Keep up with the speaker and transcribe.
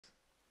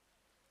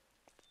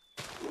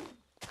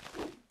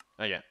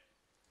Okay.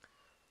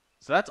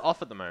 So that's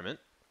off at the moment.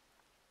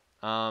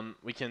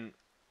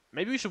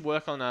 Maybe we should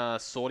work on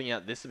sorting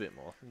out this a bit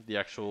more. The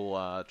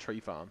actual tree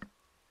farm.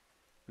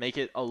 Make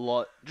it a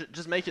lot.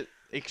 Just make it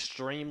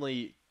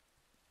extremely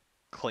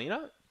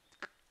cleaner.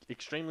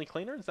 Extremely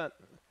cleaner. Is that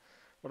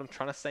what I'm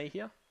trying to say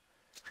here?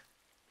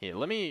 Here,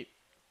 let me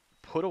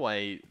put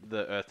away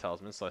the Earth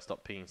Talisman so I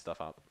stop picking stuff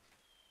up.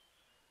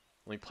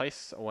 Let me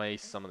place away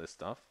some of this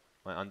stuff.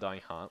 My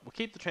Undying Heart. We'll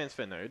keep the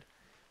transfer node.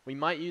 We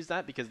might use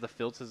that because the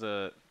filters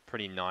are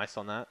pretty nice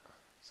on that.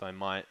 So I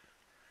might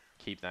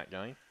keep that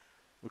going.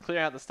 We'll clear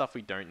out the stuff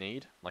we don't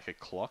need, like a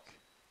clock.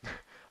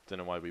 Don't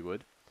know why we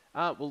would.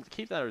 We'll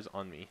keep those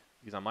on me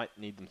because I might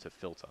need them to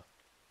filter.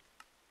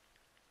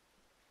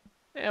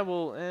 Yeah,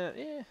 we'll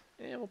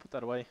put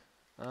that away.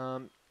 How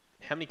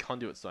many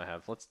conduits do I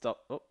have? Let's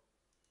stop. Oh,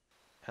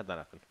 how'd that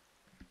happen?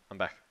 I'm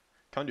back.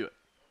 Conduit.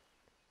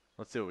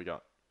 Let's see what we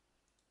got.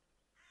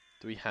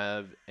 Do we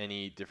have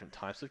any different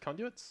types of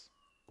conduits?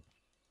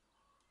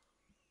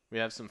 We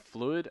have some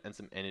fluid and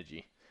some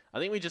energy. I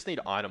think we just need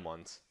item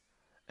ones.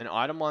 And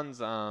item ones,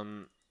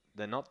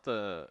 they're not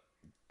the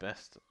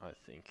best, I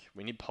think.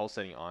 We need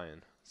pulsating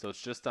iron. So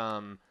it's just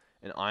an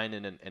iron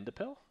and an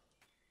enderpearl,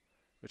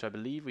 which I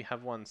believe we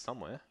have one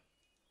somewhere.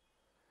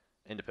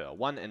 Enderpearl.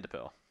 One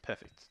enderpearl.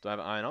 Perfect. Do I have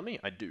iron on me?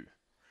 I do.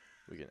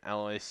 We can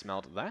alloy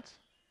smelt that.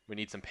 We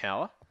need some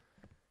power.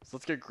 So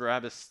let's go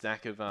grab a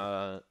stack of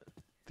the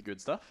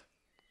good stuff.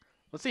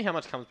 Let's see how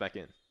much comes back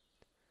in.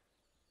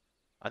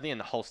 I think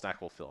the whole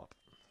stack will fill up.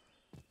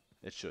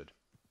 It should.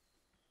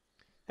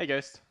 Hey,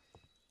 Ghost.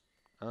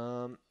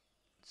 So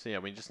yeah,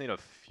 we just need to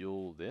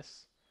fuel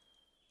this.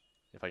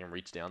 If I can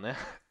reach down there.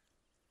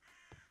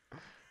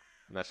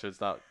 And that should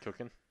start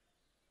cooking.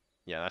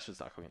 Yeah, that should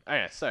start cooking.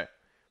 Okay, so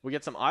we'll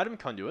get some item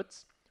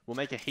conduits. We'll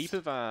make a heap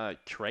of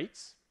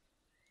crates.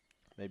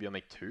 Maybe I'll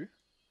make 2.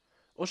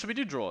 Or should we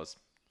do drawers?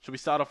 Should we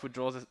start off with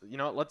drawers? You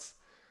know what?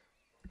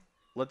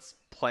 Let's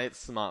play it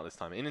smart this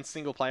time. In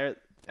single player,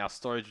 our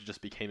storage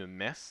just became a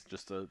mess.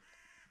 Just a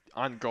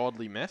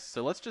ungodly mess.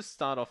 So let's just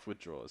start off with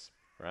drawers,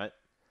 right?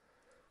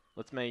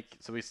 Let's make...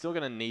 So we're still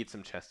going to need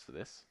some chests for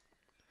this.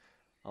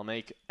 I'll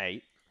make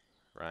 8,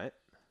 right?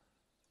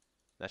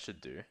 That should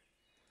do.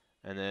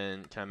 And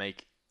then can I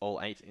make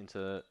all 8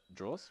 into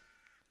drawers?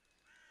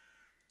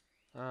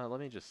 Let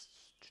me just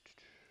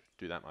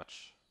do that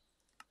much.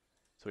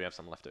 So we have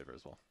some left over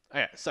as well.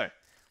 Okay, so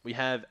we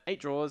have 8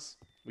 drawers.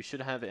 We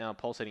should have our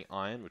pulsating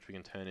iron, which we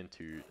can turn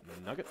into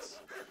nuggets,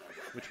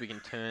 which we can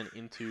turn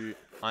into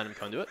item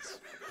conduits.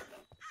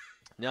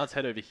 Now let's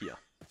head over here.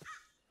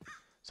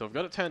 So I've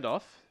got it turned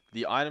off.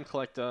 The item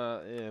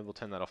collector, yeah, we'll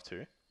turn that off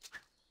too.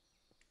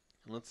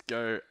 And let's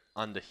go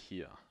under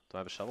here. Do I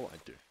have a shovel? I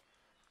do.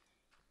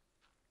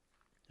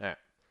 Alright.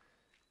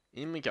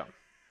 In we go.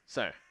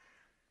 So.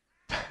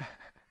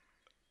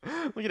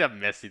 Look at how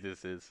messy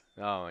this is.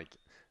 Oh my god.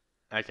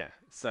 Okay,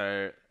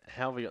 so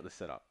how have we got this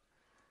set up?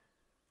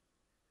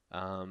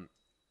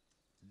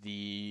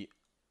 The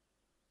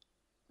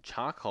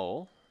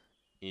charcoal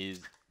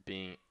is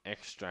being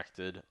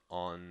extracted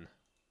on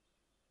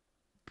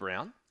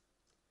brown,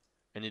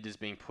 and it is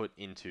being put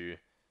into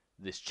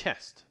this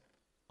chest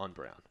on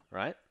brown,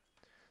 right?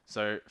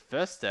 So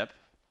first step,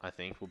 I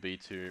think, will be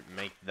to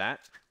make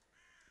that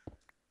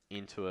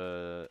into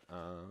a...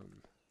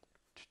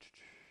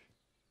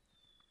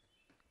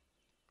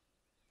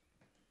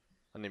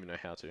 I don't even know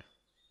how to.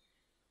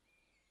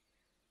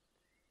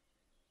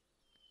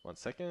 One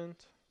second.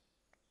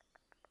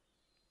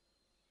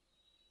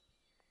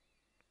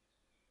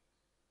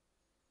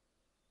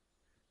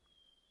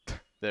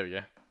 There we go.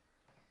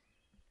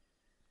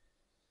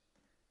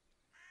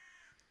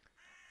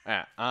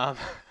 Alright,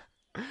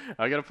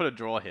 I gotta put a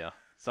drawer here.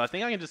 So I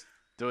think I can just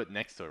do it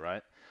next to it,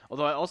 right?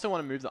 Although I also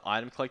want to move the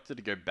item collector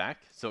to go back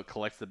so it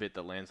collects the bit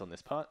that lands on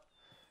this part.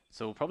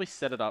 So we'll probably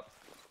set it up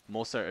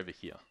more so over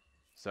here.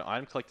 So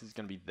item collector is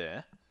going to be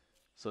there.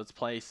 So let's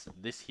place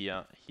this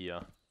here,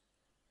 here,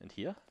 and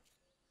here.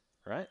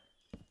 Right?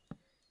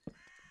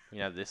 We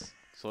have this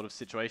sort of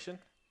situation.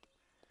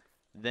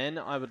 Then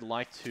I would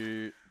like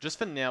to... Just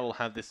for now, we'll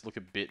have this look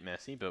a bit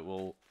messy, but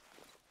we'll...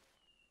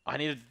 I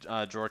need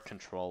to draw a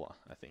controller,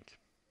 I think.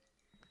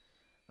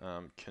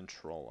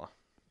 Controller.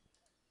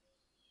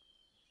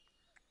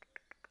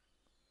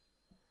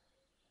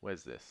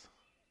 Where's this?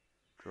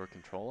 Draw a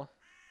controller?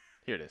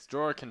 Here it is.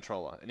 Draw a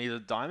controller. It needs a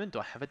diamond. Do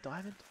I have a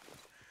diamond?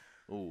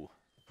 Ooh.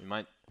 We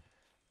might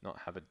not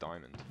have a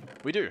diamond.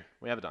 We do.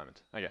 We have a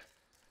diamond. Okay.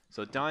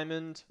 So a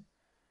diamond,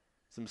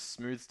 some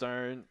smooth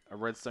stone, a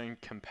redstone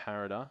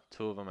comparator.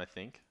 2 of them, I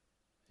think.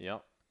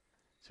 Yep.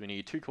 So we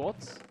need 2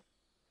 quartz.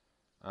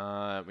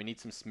 We need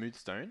some smooth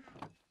stone,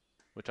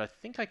 which I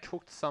think I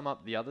cooked some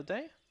up the other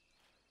day.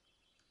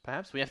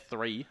 Perhaps we have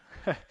 3.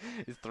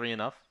 Is 3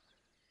 enough?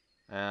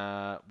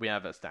 We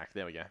have a stack.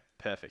 There we go.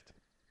 Perfect.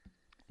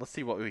 Let's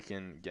see what we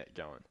can get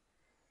going.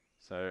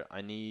 So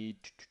I need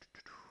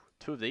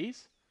 2 of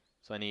these.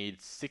 So I need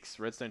 6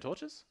 redstone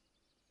torches.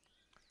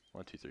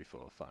 1, 2, 3,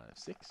 4, 5,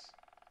 6.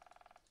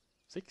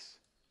 6.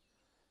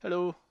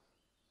 Hello.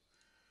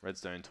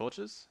 Redstone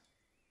torches.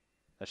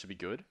 That should be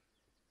good.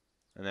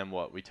 And then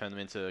what? We turn them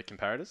into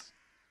comparators?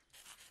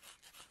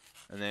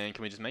 And then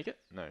can we just make it?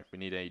 No, we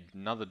need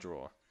another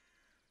drawer.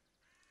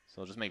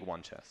 So I'll just make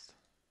one chest.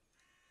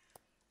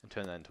 And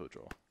turn that into a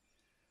drawer.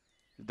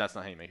 That's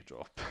not how you make a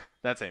drawer.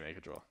 That's how you make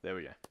a drawer. There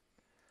we go.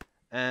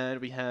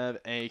 And we have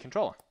a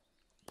controller.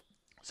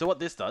 So what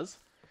this does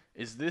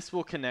is this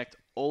will connect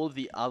all of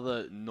the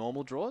other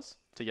normal drawers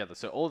together.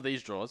 So all of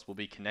these drawers will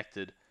be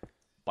connected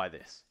by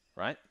this,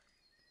 right?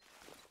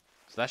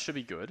 So that should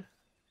be good.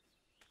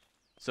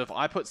 So if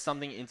I put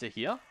something into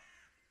here,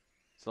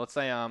 so let's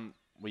say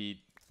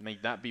we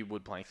make that be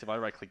wood planks. If I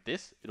right click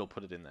this, it'll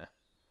put it in there.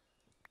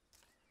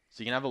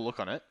 So you can have a look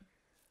on it.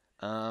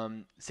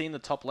 See in the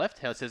top left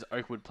how it says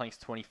oak wood planks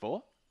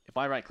 24? If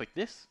I right click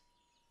this,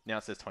 now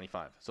it says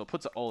 25. So it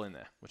puts it all in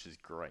there, which is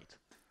great.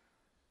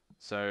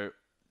 So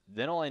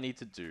then all I need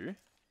to do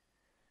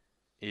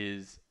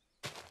is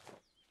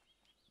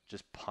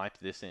just pipe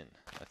this in,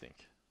 I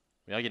think.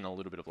 We are getting a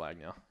little bit of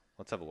lag now.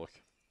 Let's have a look.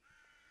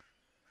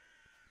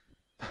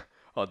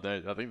 Oh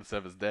no, I think the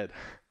server's dead.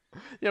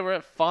 Yeah, we're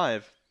at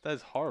 5. That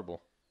is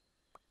horrible.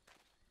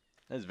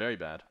 That is very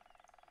bad.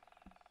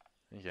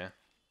 Okay.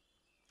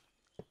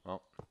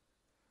 Well,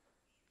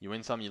 you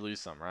win some, you lose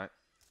some, right?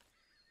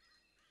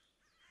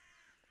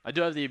 I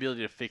do have the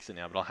ability to fix it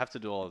now, but I'll have to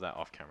do all of that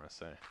off camera,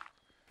 so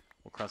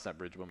we'll cross that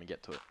bridge when we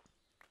get to it.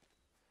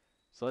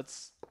 So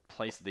let's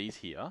place these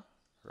here,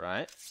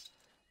 right?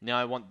 Now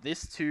I want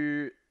this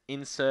to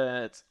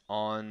insert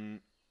on...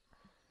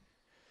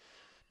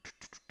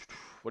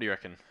 What do you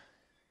reckon?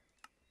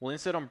 We'll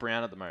insert on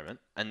brown at the moment,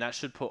 and that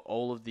should put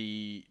all of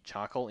the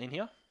charcoal in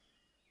here.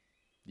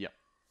 Yep.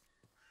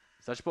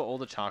 So that should put all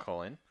the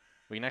charcoal in.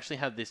 We can actually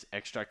have this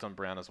extract on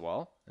brown as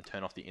well, and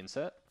turn off the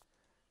insert.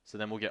 So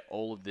then we'll get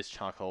all of this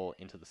charcoal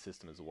into the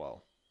system as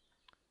well,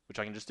 which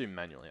I can just do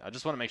manually. I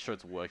just want to make sure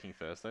it's working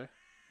first, though.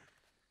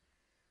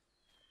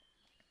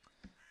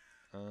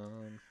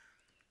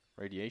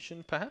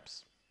 Radiation,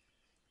 perhaps?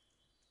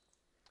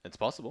 It's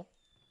possible.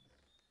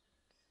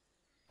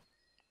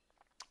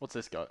 What's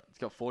this got? It's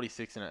got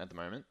 46 in it at the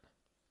moment.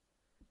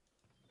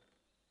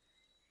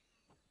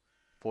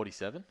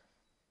 47?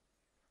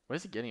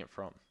 Where's it getting it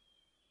from?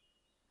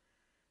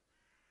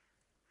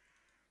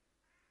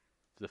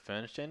 The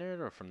furnace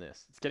generator or from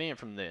this? It's getting it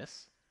from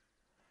this.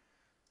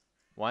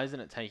 Why isn't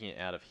it taking it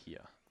out of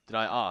here? Do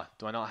I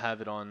not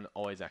have it on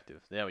always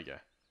active? There we go.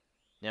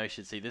 Now we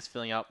should see this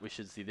filling up. We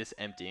should see this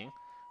emptying.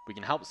 We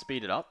can help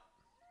speed it up,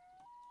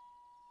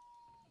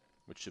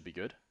 which should be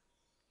good.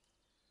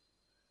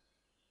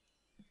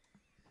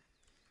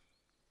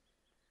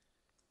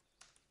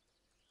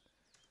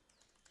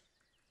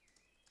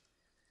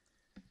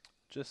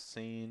 Just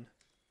seen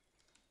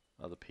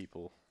other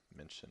people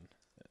mention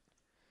it.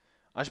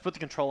 I should put the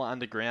controller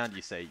underground,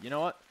 you say. You know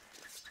what?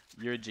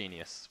 You're a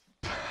genius.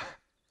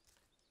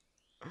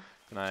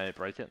 Can I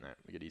break it? No,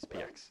 we could use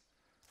PX.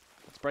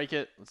 Let's break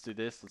it. Let's do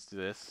this. Let's do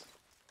this.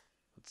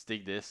 Let's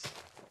dig this.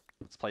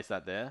 Let's place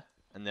that there.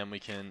 And then we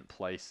can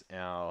place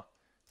our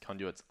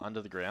conduits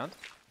under the ground.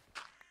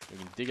 We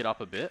can dig it up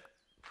a bit,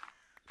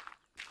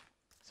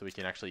 so we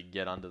can actually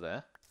get under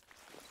there.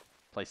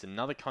 Place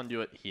another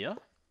conduit here.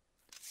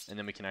 And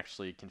then we can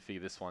actually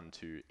configure this one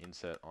to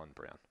insert on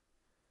brown.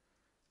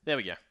 There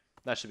we go.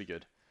 That should be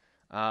good.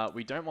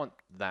 We don't want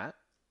that.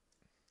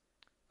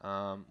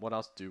 What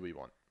else do we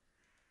want?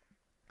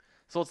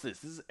 So what's this?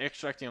 This is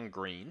extracting on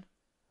green.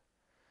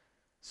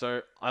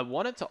 So I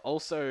want it to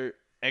also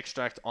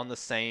extract on the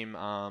same,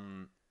 what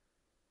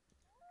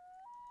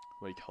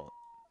do you call it?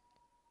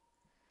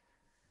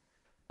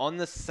 On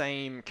the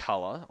same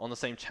color, on the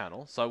same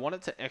channel. So I want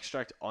it to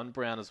extract on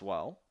brown as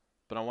well.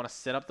 But I want to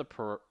set up the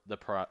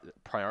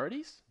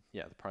priorities.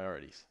 Yeah, the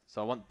priorities.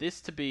 So I want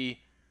this to be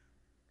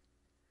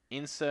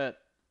insert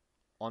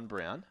on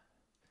brown.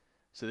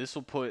 So this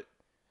will put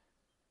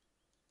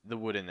the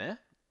wood in there,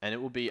 and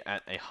it will be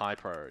at a high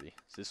priority.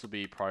 So this will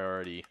be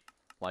priority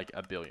like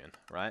 1 billion,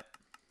 right?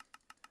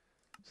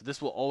 So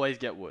this will always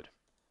get wood.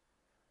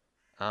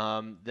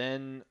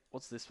 Then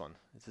what's this one?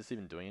 Is this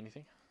even doing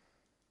anything?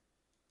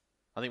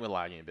 I think we're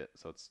lagging a bit,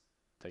 so it's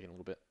taking a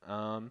little bit.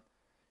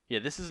 Yeah,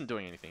 this isn't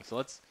doing anything. So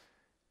let's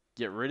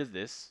get rid of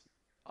this.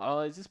 Oh,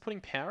 is this putting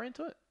power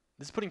into it?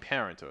 This is putting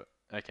power into it.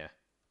 Okay.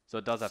 So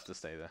it does have to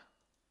stay there.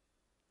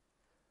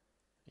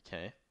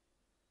 Okay.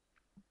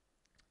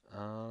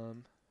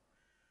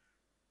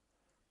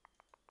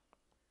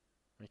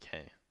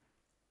 Okay.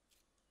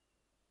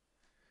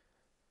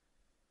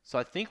 So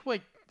I think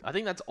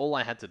that's all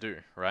I had to do,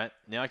 right?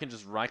 Now I can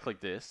just right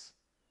click this,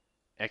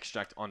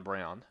 extract on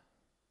brown.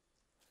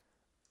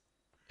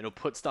 It'll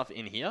put stuff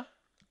in here,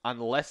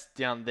 unless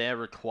down there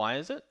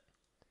requires it,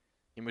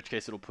 in which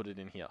case it'll put it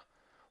in here.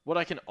 What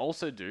I can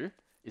also do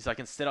is I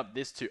can set up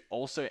this to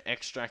also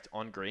extract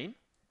on green.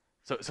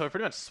 So we're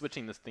pretty much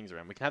switching these things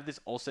around. We can have this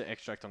also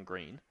extract on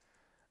green,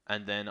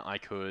 and then I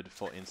could,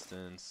 for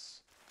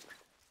instance,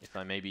 if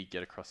I maybe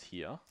get across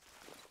here,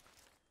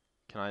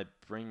 can I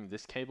bring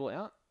this cable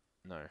out?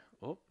 No.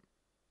 Oh,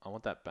 I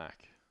want that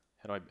back.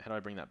 How do I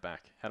bring that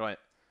back? How do I?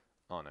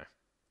 Oh no.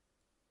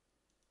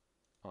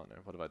 Oh no,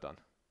 what have I done?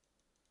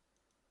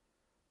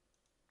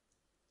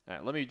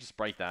 Alright, let me just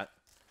break that.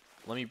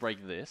 Let me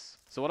break this.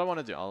 So what I want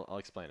to do, I'll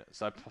explain it.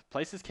 So I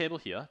place this cable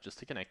here just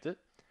to connect it.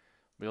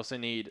 We also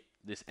need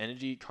this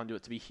energy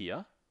conduit to be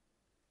here.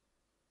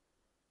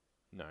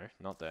 No,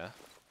 not there.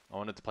 I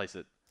wanted to place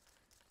it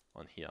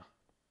on here,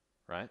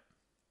 right?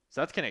 So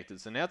that's connected.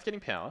 So now it's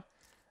getting power.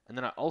 And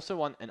then I also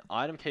want an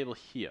item cable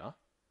here.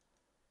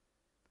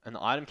 And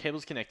the item cable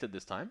is connected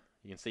this time.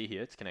 You can see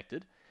here, it's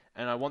connected.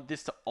 And I want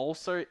this to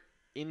also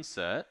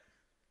insert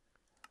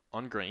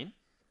on green,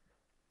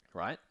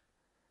 right?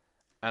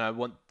 And I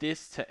want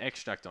this to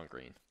extract on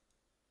green.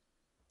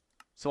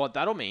 So what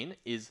that'll mean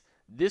is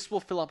this will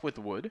fill up with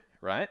wood,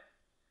 right?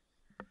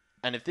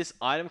 And if this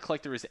item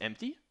collector is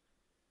empty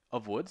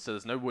of wood, so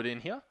there's no wood in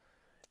here,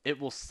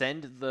 it will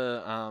send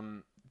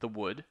the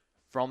wood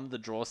from the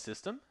draw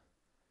system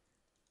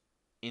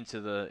into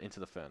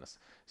the furnace.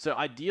 So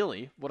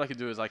ideally, what I could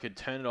do is I could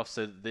turn it off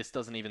so that this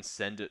doesn't even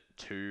send it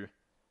to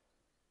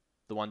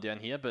the one down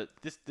here, but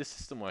this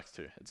system works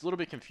too. It's a little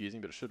bit confusing,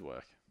 but it should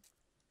work.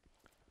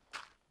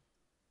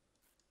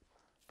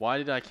 Why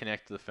did I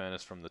connect the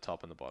furnace from the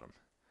top and the bottom?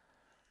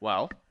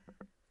 Well,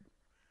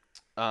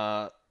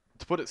 to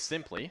put it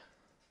simply,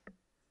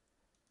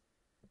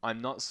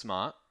 I'm not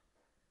smart,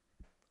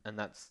 and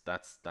that's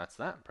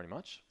that pretty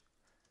much.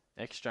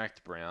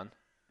 Extract brown,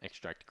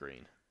 extract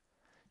green.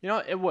 You know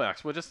what? It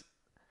works. We're just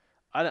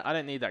I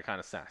don't need that kind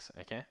of sass,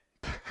 okay?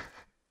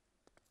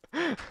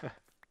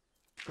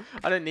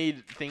 I don't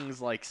need things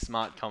like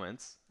smart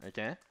comments,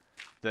 okay,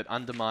 that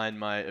undermine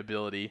my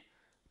ability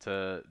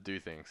to do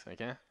things,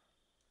 okay?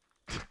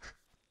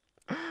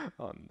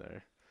 Oh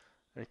no.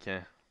 Okay,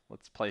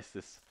 let's place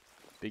this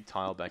big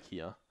tile back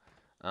here.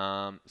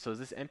 So is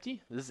this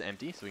empty? This is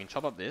empty, so we can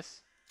chop up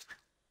this.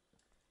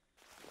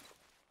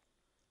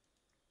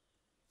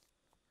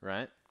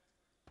 Right?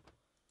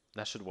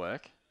 That should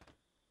work.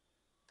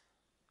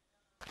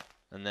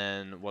 And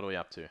then what are we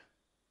up to?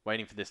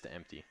 Waiting for this to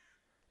empty.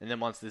 And then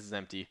once this is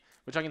empty,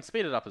 which I can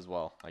speed it up as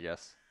well, I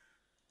guess,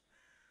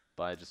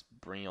 by just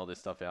bringing all this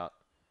stuff out,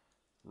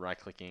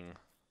 right-clicking.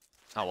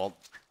 Oh, well,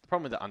 the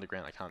problem with the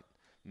underground, I can't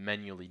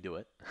manually do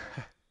it.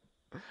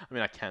 I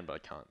mean, I can, but I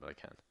can't, but I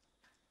can.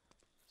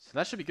 So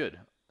that should be good.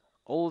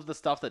 All of the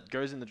stuff that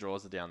goes in the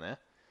drawers are down there.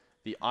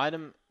 The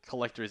item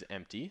collector is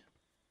empty.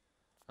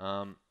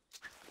 What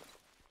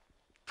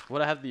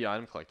do I have the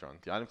item collector on?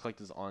 The item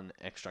collector is on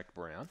extract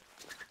brown.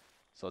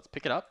 So let's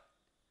pick it up.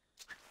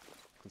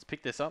 Let's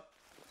pick this up.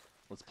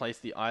 Let's place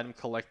the item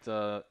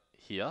collector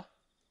here.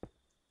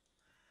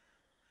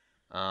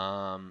 We're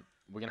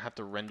going to have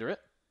to render it.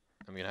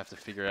 And we're going to have to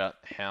figure out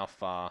how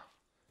far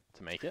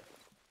to make it.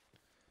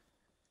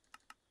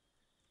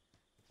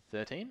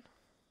 13,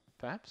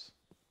 perhaps?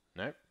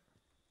 Nope.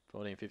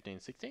 14, 15,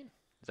 16? Is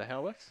that how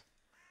it works?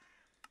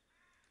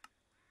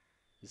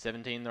 Is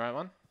 17 the right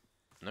one?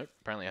 Nope.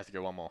 Apparently it has to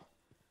go one more.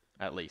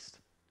 At least.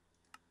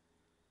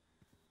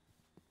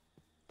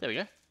 There we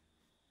go.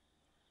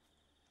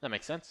 That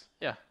makes sense.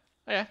 Yeah.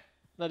 Okay.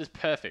 That is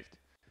perfect.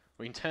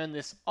 We can turn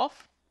this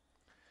off.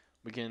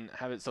 We can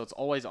have it so it's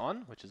always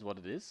on, which is what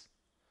it is.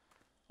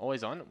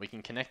 Always on. We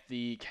can connect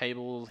the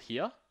cable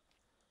here.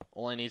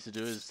 All I need to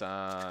do is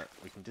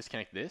we can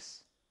disconnect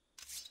this.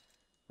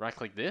 Right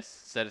click this.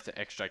 Set it to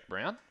extract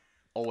brown.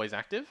 Always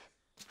active.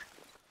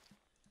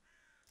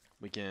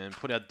 We can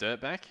put our dirt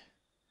back.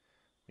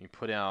 We can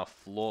put our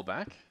floor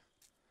back.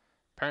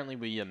 Apparently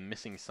we are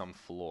missing some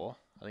floor.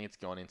 I think it's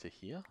gone into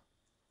here.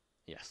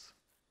 Yes.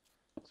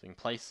 So we can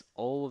place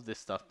all of this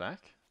stuff back.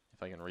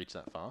 If I can reach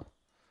that far.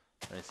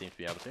 I don't seem to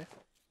be able to.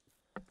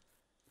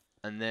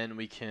 And then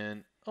we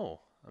can... Oh,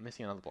 I'm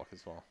missing another block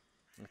as well.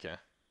 Okay.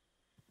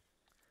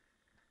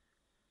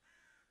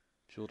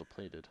 Fuel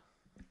depleted.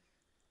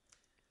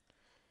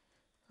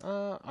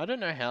 I don't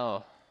know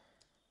how...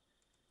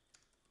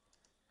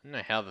 I don't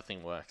know how the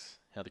thing works.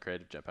 How the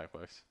creative jetpack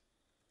works.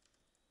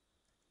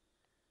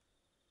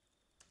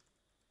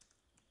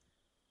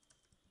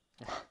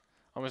 I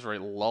almost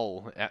wrote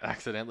lol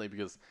accidentally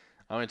because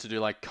I wanted to do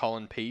like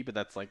colon P, but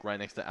that's like right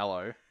next to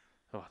LO.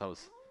 Oh,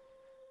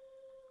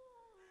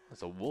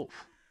 that's a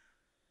wolf.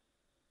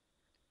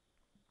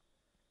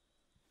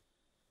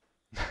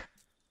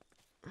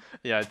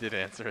 Yeah, I did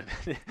answer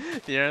it.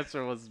 The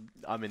answer was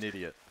I'm an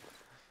idiot.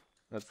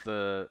 That's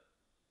the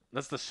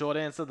short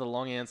answer, the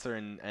long answer,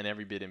 and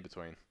every bit in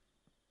between.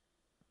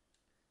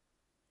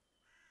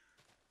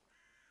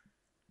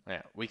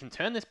 Yeah, we can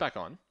turn this back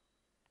on.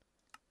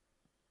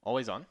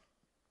 Always on.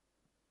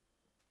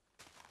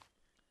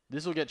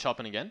 This will get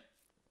chopping again.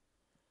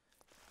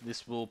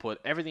 This will put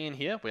everything in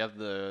here. We have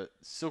the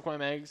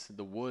silkworm eggs,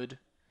 the wood,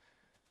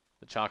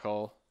 the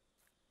charcoal.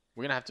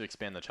 We're going to have to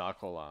expand the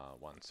charcoal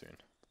one soon.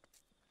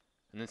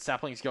 And then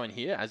saplings go in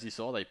here. As you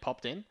saw, they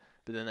popped in,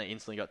 but then they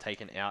instantly got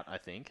taken out, I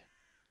think,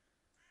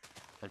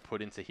 and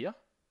put into here.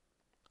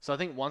 So I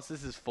think once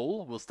this is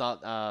full, we'll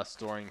start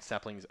storing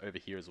saplings over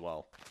here as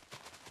well,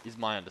 is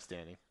my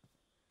understanding.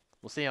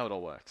 We'll see how it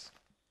all works.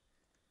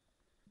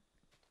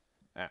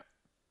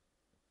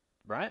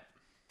 Right?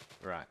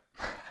 Right.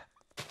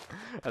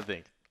 I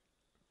think.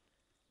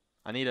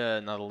 I need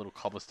another little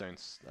cobblestone,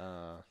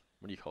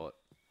 what do you call it?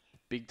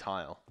 Big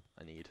tile,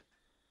 I need.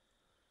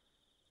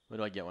 Where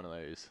do I get one of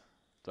those?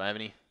 Do I have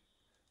any?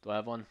 Do I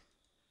have one?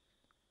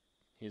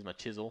 Here's my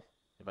chisel,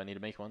 if I need to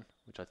make one,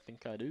 which I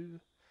think I do.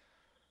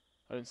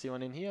 I don't see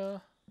one in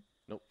here.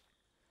 Nope.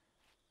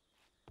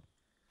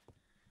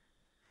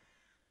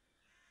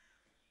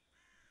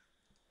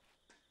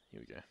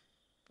 Here we go.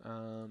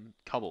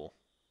 Cobble.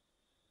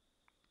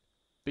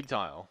 Big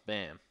tile.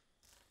 Bam.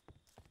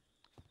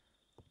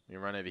 We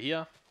run over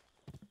here.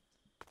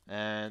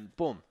 And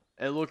boom.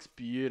 It looks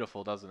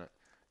beautiful, doesn't it?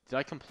 Did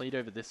I complete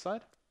over this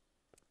side?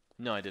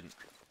 No, I didn't.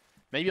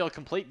 Maybe I'll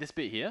complete this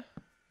bit here.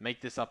 Make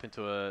this up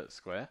into a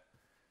square.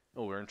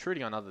 Oh, we're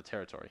intruding on other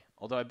territory.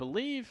 Although I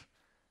believe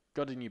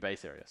got a new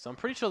base area. So I'm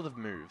pretty sure they've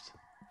moved.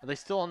 Are they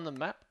still on the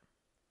map?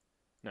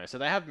 No, so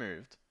they have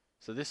moved.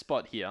 So this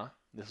spot here,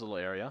 this little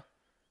area,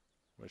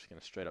 we're just going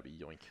to straight up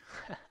yoink.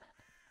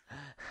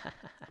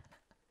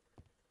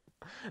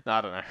 No,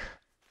 I don't know.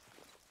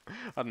 I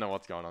don't know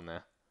what's going on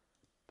there.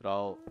 But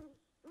I'll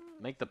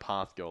make the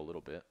path go a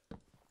little bit.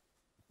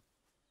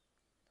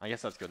 I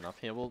guess that's good enough.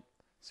 Here, we'll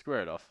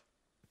square it off.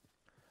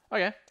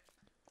 Okay.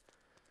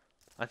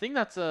 I think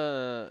that's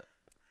a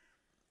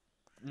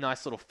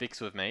nice little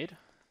fix we've made.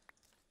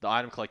 The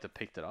item collector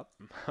picked it up,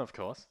 of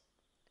course.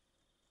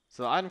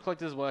 So the item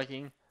collector is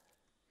working.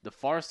 The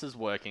forest is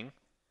working.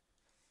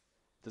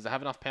 Does it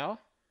have enough power?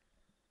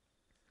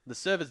 The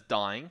server's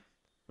dying,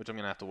 which I'm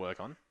going to have to work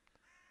on.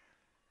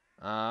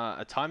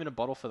 A time in a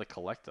bottle for the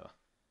collector.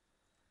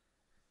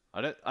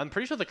 I'm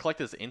pretty sure the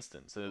collector's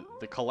instant, so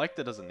the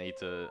collector doesn't need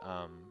to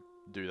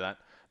do that.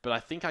 But I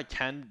think I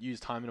can use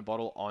time in a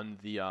bottle on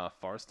the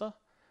forester.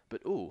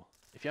 But ooh,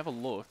 if you have a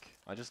look,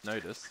 I just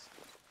noticed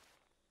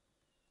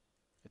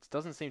it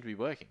doesn't seem to be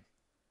working.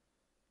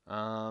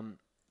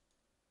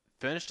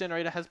 Furnace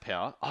generator has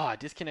power. Oh, I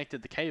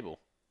disconnected the cable.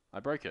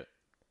 I broke it.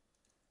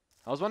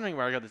 I was wondering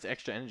where I got this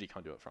extra energy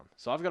conduit from.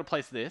 So I've got to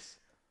place this.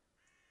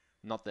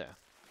 Not there.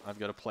 I've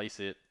got to place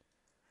it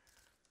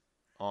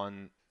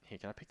on... Here,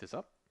 can I pick this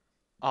up?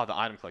 Oh, the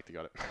item collector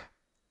got it.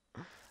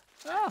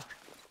 Ah!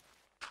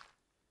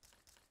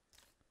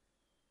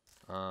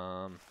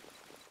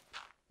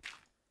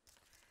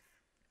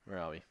 Where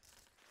are we?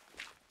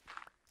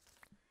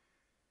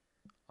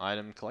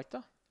 Item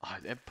collector? Oh,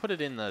 they put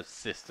it in the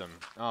system.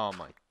 Oh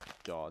my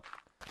god.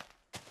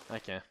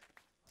 Okay.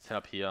 Let's head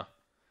up here.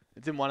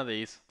 It's in one of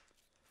these.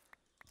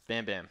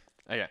 Bam, bam.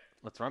 Okay,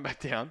 let's run back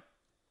down.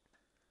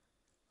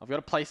 I've got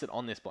to place it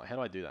on this block. How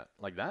do I do that?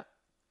 Like that?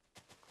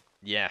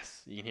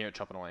 Yes, you can hear it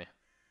chopping away.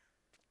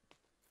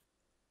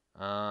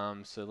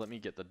 So let me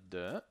get the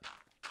dirt.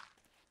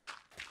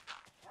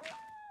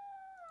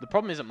 The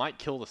problem is it might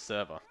kill the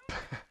server.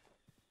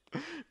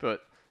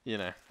 But, you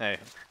know, hey,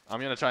 I'm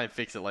going to try and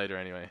fix it later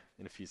anyway,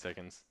 in a few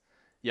seconds.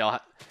 Yeah,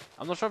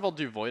 I'm not sure if I'll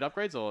do void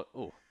upgrades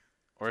or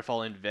if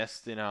I'll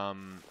invest in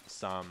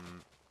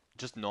some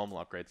just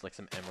normal upgrades, like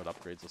some emerald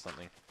upgrades or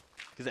something.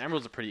 Because the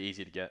emeralds are pretty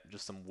easy to get,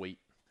 just some wheat.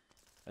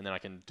 And then I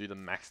can do the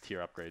max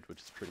tier upgrade, which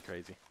is pretty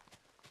crazy.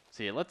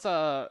 So yeah,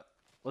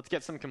 let's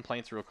get some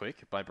complaints real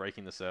quick by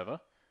breaking the server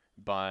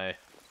by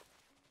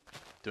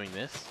doing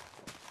this.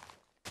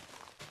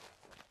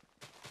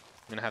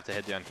 I'm gonna have to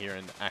head down here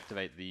and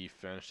activate the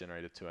furnace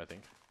generator too, I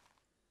think.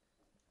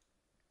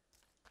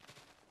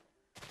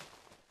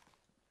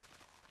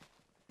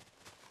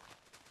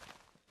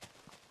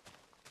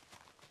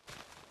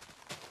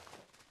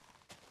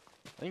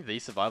 I think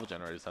these survival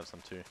generators have some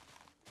too,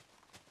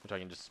 which I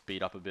can just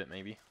speed up a bit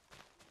maybe.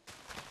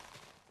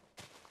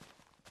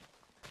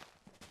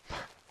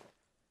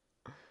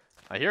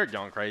 I hear it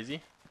going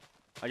crazy.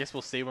 I guess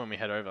we'll see when we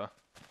head over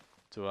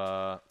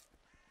to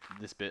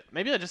this bit.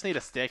 Maybe I just need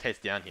a staircase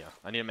down here.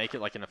 I need to make it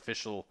like an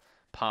official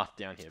path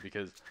down here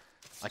because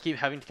I keep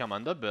having to come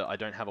under, but I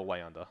don't have a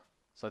way under.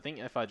 So I think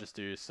if I just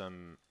do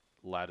some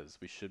ladders,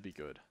 we should be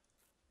good.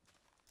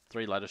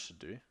 3 ladders should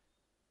do.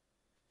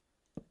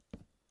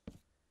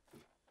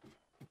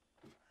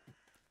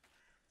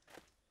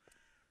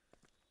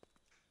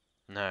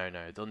 No,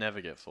 they'll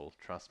never get full.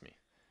 Trust me.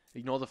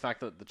 Ignore the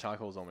fact that the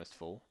charcoal is almost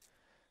full.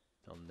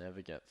 They'll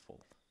never get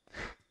full.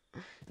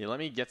 Yeah, let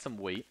me get some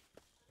wheat.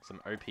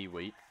 Some OP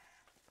wheat.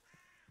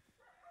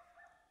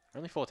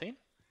 Only 14?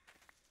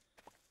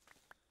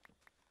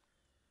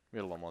 We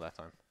got a lot more that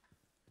time.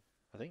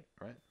 I think,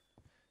 right?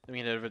 Then we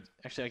can head over...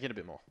 Actually, I get a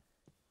bit more.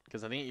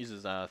 Because I think it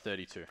uses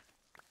 32.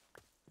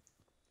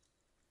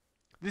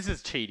 This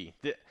is cheaty.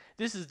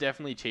 This is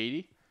definitely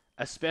cheaty.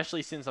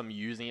 Especially since I'm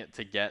using it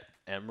to get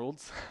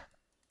emeralds.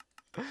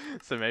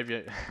 So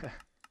maybe...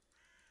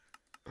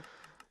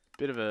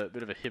 bit of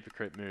a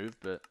hypocrite move,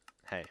 but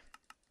hey.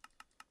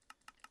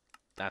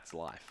 That's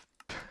life.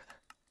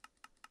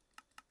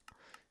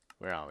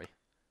 Where are we?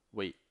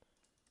 Wait.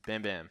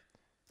 Bam, bam.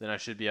 Then I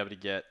should be able to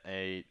get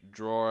a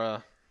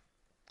drawer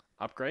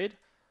upgrade,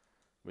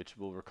 which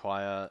will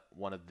require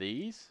one of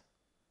these.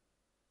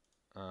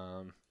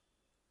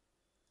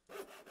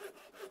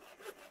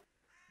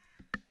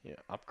 Yeah,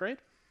 upgrade.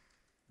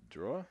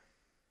 Drawer.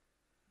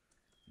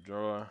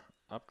 Drawer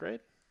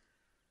upgrade.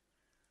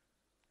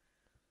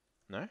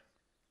 No?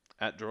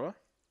 At drawer?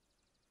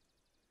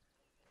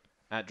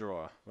 At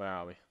drawer. Where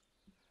are we?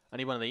 I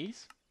need one of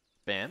these.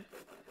 Bam.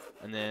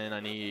 And then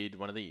I need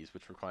one of these,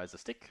 which requires a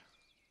stick.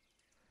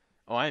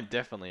 Oh, I am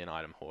definitely an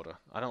item hoarder.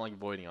 I don't like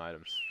voiding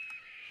items.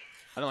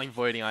 I don't like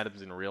voiding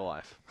items in real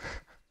life.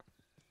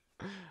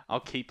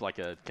 I'll keep like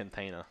a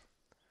container.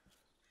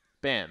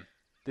 Bam.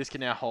 This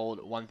can now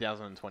hold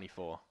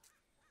 1024.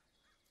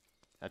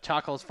 Now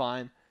charcoal's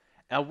fine.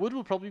 Our wood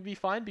will probably be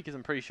fine because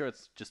I'm pretty sure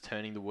it's just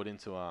turning the wood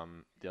into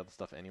the other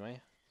stuff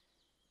anyway.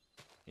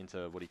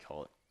 Into, what do you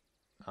call it?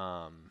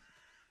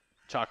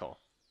 Charcoal,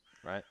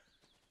 right?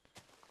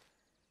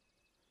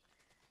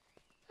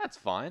 That's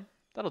fine.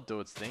 That'll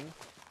do its thing.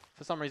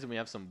 For some reason we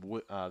have some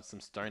wood, some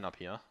stone up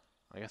here.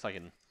 I guess I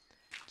can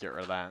get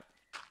rid of that.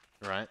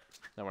 Right?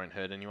 That won't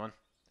hurt anyone.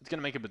 It's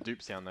gonna make a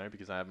badoop sound though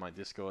because I have my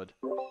Discord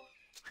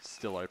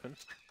still open.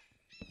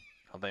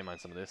 I'll vein mine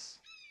some of this.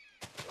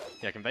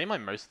 Yeah, I can vein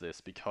mine most of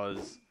this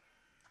because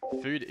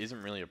food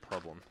isn't really a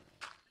problem.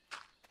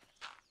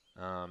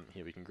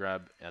 Here we can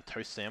grab our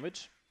toast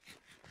sandwich.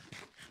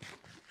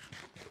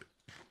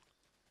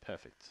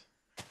 Perfect.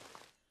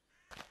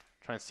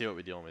 Try and see what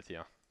we're dealing with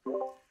here.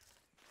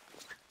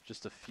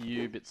 Just a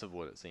few bits of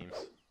wood, it seems.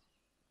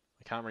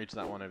 I can't reach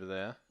that one over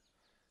there.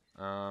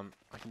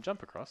 I can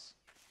jump across.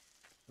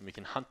 And we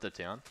can hunt the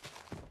town.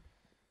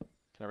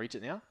 Can I reach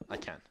it now? I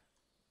can.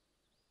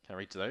 Can I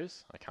reach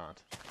those? I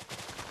can't.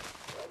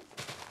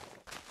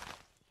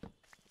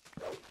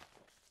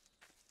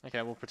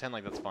 Okay, we'll pretend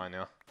like that's fine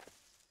now.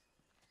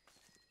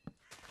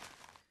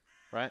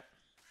 Right?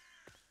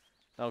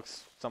 That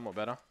looks somewhat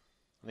better.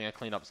 I think I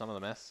cleaned up some of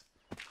the mess.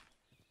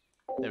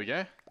 There we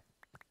go.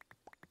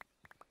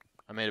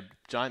 I made a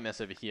giant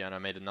mess over here, and I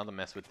made another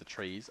mess with the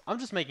trees. I'm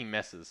just making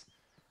messes.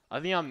 I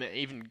think I'm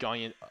even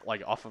going in,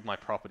 like off of my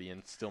property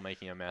and still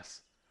making a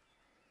mess.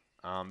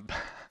 Oh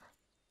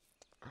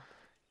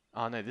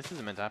no, this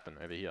isn't meant to happen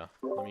over here.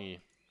 Let me...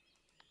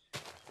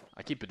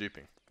 I keep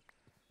badooping.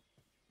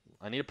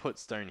 I need to put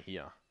stone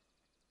here.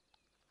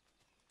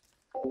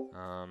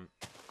 I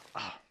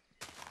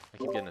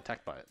keep getting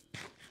attacked by it.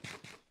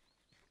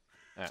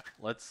 Alright,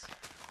 let's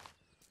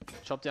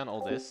chop down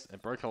all this.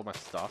 It broke all my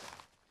stuff.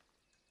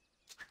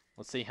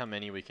 Let's see how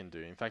many we can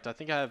do. In fact, I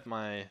think I have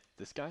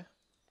this guy.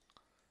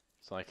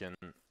 So I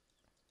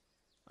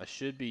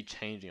should be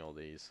changing all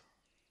these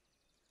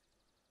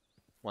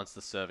once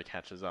the server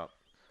catches up.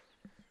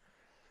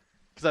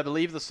 Because I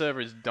believe the server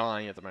is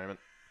dying at the moment.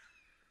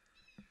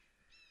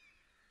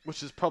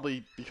 Which is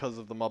probably because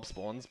of the mob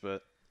spawns,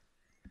 but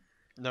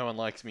no one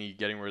likes me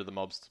getting rid of the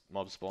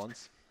mob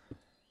spawns.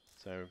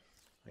 So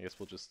I guess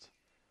we'll just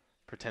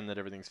pretend that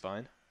everything's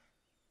fine.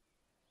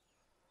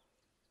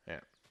 Yeah.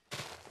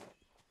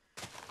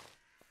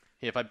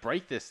 Here, if I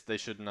break this, they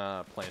shouldn't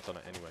plant on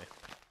it anyway.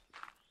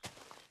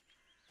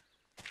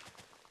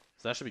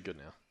 So that should be good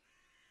now.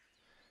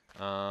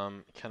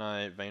 Can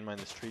I vein mine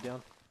this tree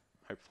down?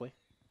 Hopefully.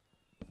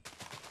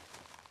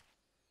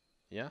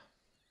 Yeah.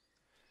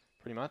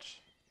 Pretty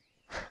much.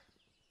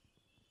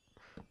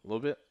 A little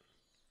bit.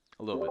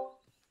 A little bit.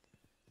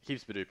 It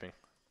keeps badooping.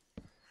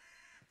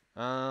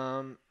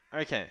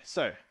 Okay,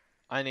 so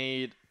I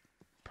need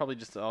probably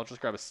I'll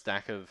just grab a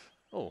stack of...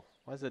 Oh,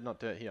 why is there not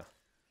dirt here?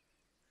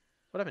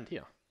 What happened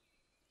here?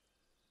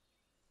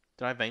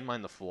 Did I vein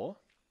mine the floor?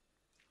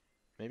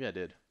 Maybe I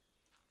did.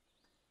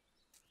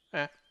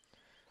 Yeah.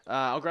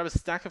 I'll grab a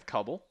stack of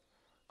cobble.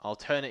 I'll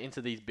turn it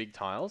into these big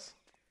tiles.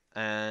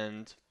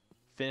 And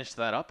finish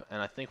that up.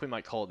 And I think we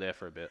might call it there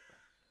for a bit.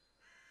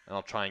 And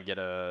I'll try and get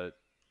a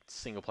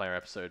single player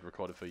episode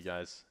recorded for you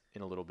guys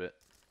in a little bit.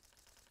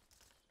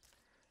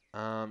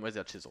 Where's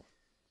our chisel?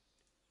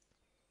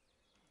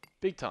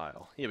 Big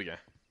tile. Here we go.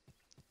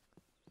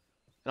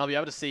 And I'll be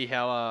able to see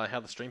how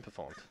the stream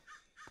performed,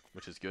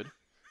 which is good.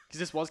 Because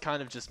this was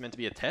kind of just meant to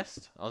be a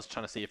test. I was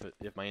trying to see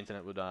if my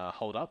internet would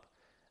hold up.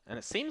 And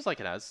it seems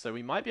like it has, so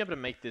we might be able to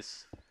make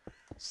this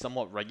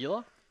somewhat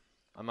regular.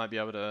 I might be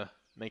able to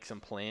make some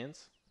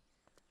plans.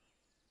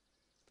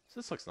 So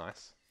this looks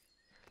nice.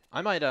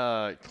 I might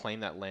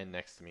claim that land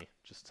next to me,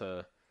 just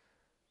to...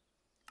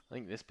 I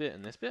think this bit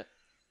and this bit.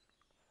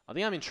 I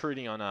think I'm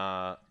intruding on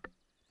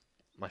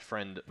my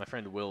friend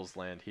Will's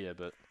land here,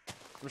 but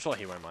I'm sure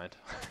he won't mind.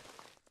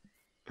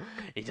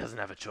 He doesn't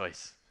have a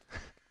choice.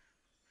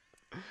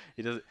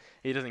 He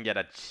doesn't get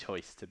a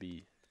choice to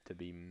be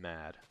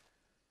mad.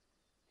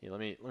 Here, let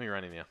me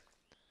run in here.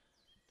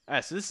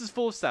 Alright, so this is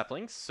full of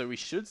saplings, so we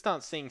should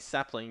start seeing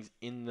saplings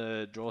in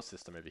the draw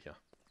system over here.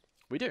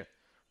 We do.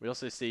 We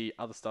also see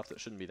other stuff that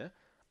shouldn't be there.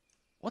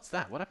 What's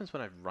that? What happens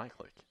when I right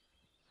click?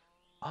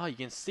 Oh, you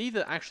can see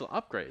the actual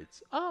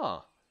upgrades.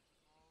 Oh,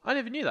 I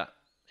never knew that.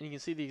 And you can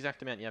see the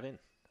exact amount you have in.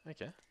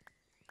 Okay.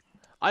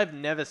 I've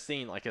never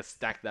seen like a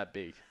stack that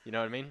big. You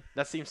know what I mean?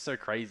 That seems so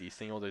crazy,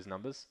 seeing all those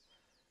numbers.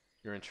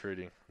 You're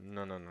intruding.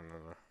 No.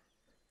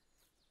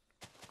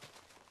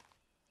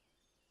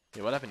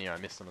 Yeah, what happened here? I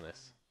missed some of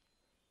this.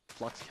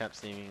 Flux cap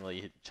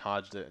seemingly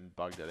charged it and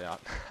bugged it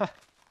out.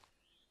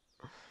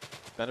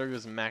 Battery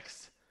was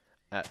maxed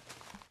at...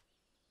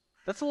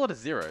 That's a lot of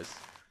zeros.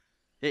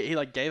 He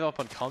like gave up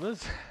on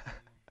commas.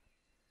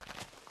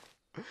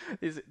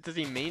 Does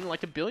he mean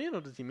like a billion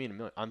or does he mean a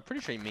million? I'm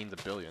pretty sure he means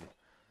a billion.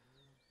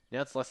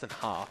 Now it's less than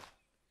half.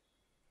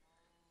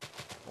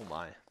 Oh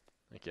my.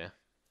 Okay.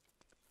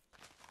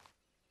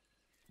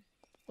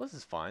 Well, this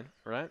is fine,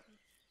 right?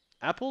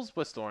 Apples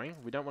we're storing.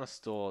 We don't want to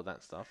store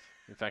that stuff.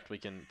 In fact, we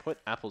can put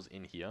apples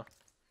in here.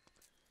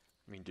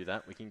 We can do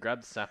that. We can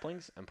grab the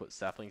saplings and put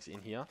saplings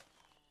in here.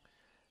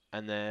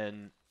 And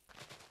then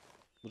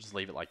we'll just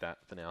leave it like that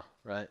for now,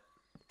 right?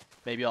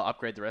 Maybe I'll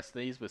upgrade the rest of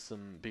these with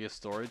some bigger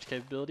storage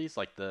capabilities,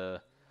 like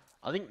the...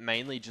 I think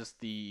mainly just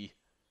the...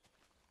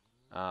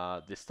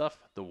 this stuff,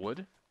 the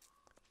wood.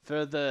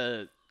 For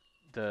the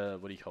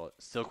what do you call it?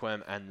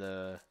 Silkworm and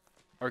the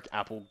oak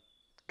apple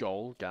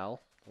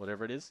gal,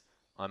 whatever it is.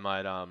 I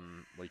might, what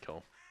do you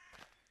call?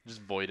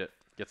 Just void it.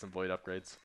 Get some void upgrades.